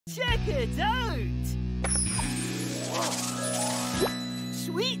Check it out!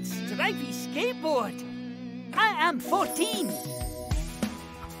 Sweet stripy skateboard. I am 14.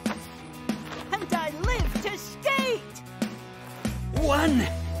 And I live to skate. 1,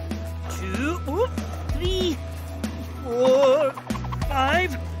 2, 3, 4,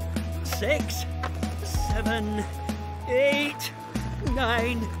 5, 6, 7, 8,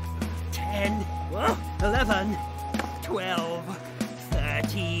 9, 10, 11, 12,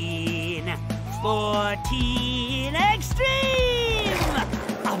 13, 14, extreme!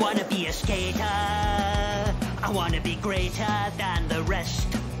 I wanna be a skater. I wanna be greater than the rest.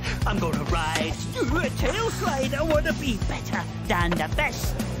 I'm gonna ride, do a tail slide. I wanna be better than the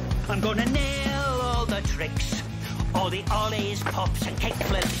best. I'm gonna nail all the tricks, all the ollies, pops and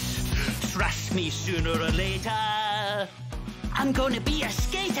kickflips. Trust me, sooner or later, I'm gonna be a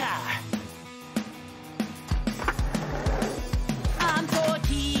skater. I'm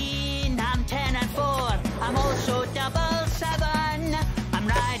 14, I'm 10 and 4. I'm also 7. I'm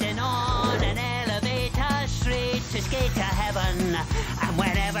riding on an elevator straight to skater heaven. And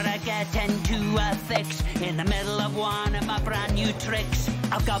whenever I get into a fix, in the middle of one of my brand new tricks,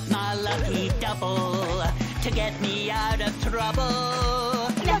 I've got my lucky double to get me out of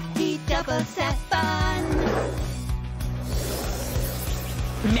trouble. Lucky double 7.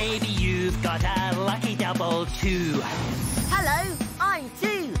 Maybe you've got a lucky double too. Hello, I'm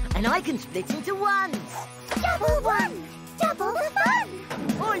 2, and I can split into ones. Double 1, double the fun.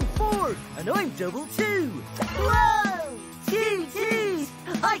 I'm 4, and I'm double 2. Whoa, 2 2s.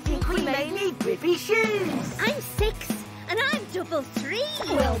 I think we may need grippy shoes. I'm 6, and I'm double 3.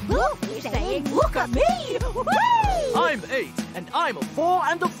 Well, look, you're saying, look at me. Whee! I'm 8, and I'm a 4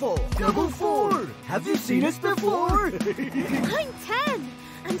 and a 4. Double 4. Have you seen us before? I'm 10,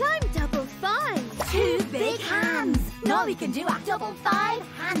 and I'm double 5. 2 big hands. Now we can do a double 5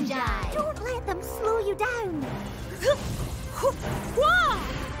 hand jive. Don't let them slow you down. Woohoo!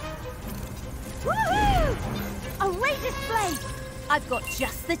 A ray display. I've got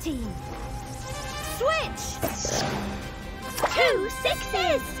just the team. Switch! 2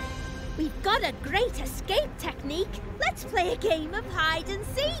 6s. We've got a great escape technique. Let's play a game of hide and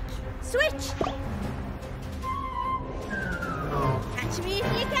seek. Switch! Catch me if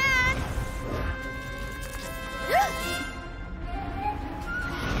you can.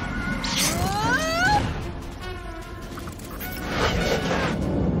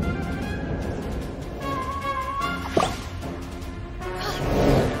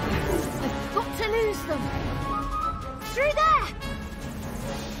 I've got to lose them. Through there.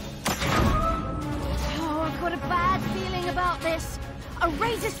 Oh, I've got a bad feeling about this. A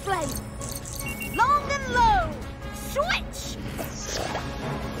ray display. Long and low. Switch.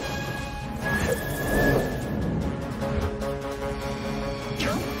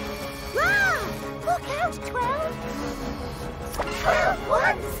 Look out, 12. 12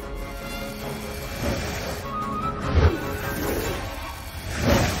 ones.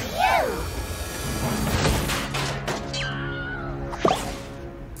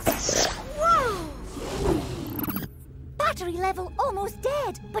 Whoa! Battery level almost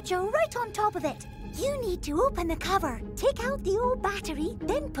dead, but you're right on top of it. You need to open the cover, take out the old battery,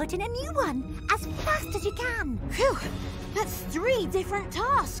 then put in a new one as fast as you can. Phew, that's 3 different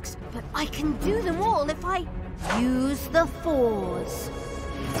tasks, but I can do them all if I use the 4s.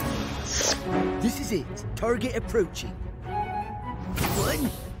 This is it. Target approaching. 1,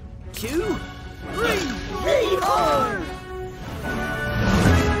 2, 3. Be hard!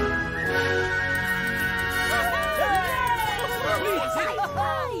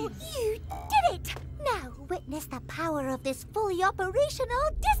 You did it! Now witness the power of this fully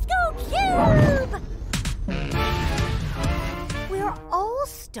operational disco cube! We're all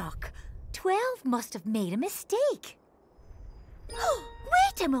stuck. 12 must have made a mistake.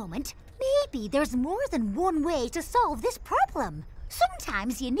 Wait a moment. Maybe there's more than one way to solve this problem.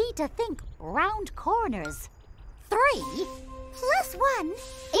 Sometimes you need to think round corners. 3 plus 1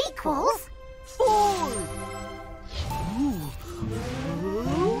 equals 4.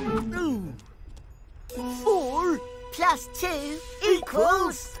 4 plus 2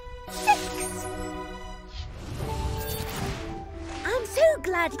 equals 6. I'm so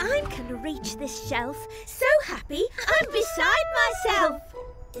glad I can reach this shelf. So happy I'm beside myself.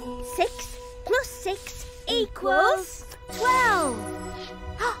 6 plus 6 equals 12.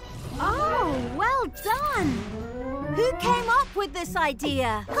 Oh, well done! Who came up with this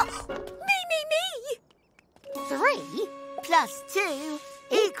idea? Me! 3 plus 2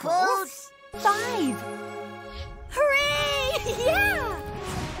 equals 5. Hooray! Yeah!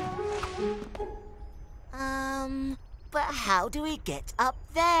 But how do we get up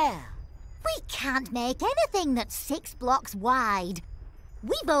there? We can't make anything that's 6 blocks wide.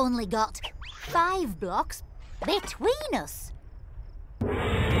 We've only got 5 blocks between us.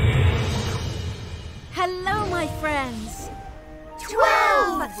 Hello, my friends.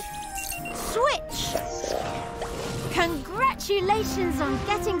 12! Switch! Congratulations on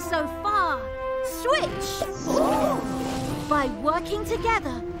getting so far. Switch! By working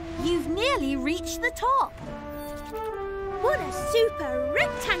together, you've nearly reached the top. What a super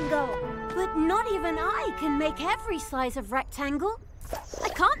rectangle! But not even I can make every size of rectangle. I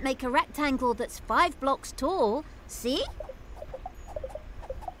can't make a rectangle that's 5 blocks tall, see?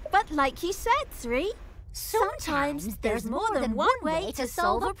 But like you said, 3, sometimes there's more than one way to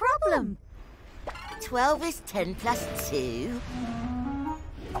solve a problem. 12 is 10 plus 2.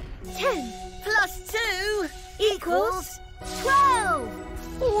 10 plus 2 equals 12!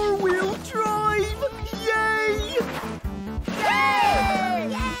 Four-wheel drive! Yay!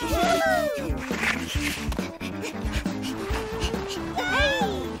 Yay!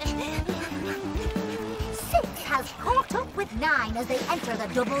 6 has caught up with 9 as they enter the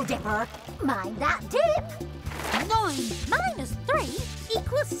Double Dipper. Mind that dip. 9 minus 3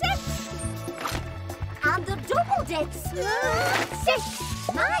 equals 6. And the double dips.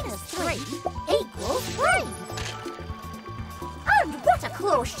 6 minus 3 equals 3. And what a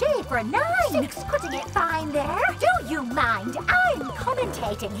close shave for 9. 6 cutting it fine there. Do you mind? I'm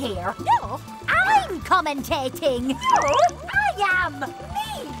commentating here. No, I'm commentating. No, I am.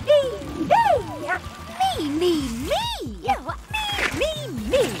 Me. Yeah.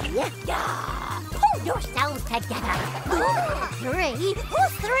 Pull yourselves together. 3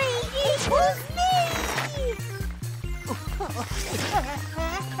 plus 3 equals me.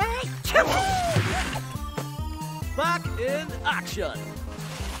 Back in action.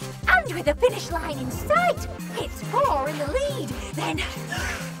 And with the finish line in sight, it's 4 in the lead. Then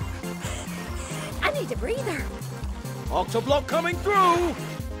I need a breather. Octoblock coming through.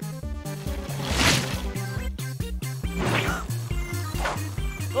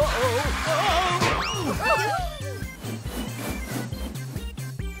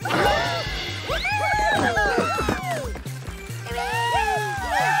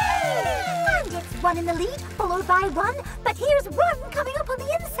 And it's 1 in the lead, followed by 1. But here's 1 coming up on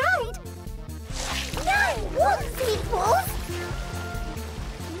the inside. 9 ones equals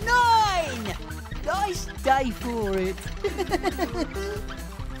 9! Nice day for it.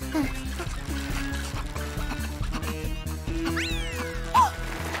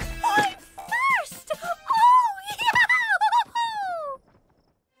 I'm first! Oh, yeah!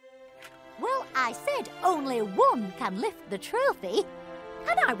 Well, I said only 1 can lift the trophy,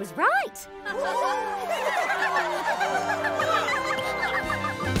 and I was right.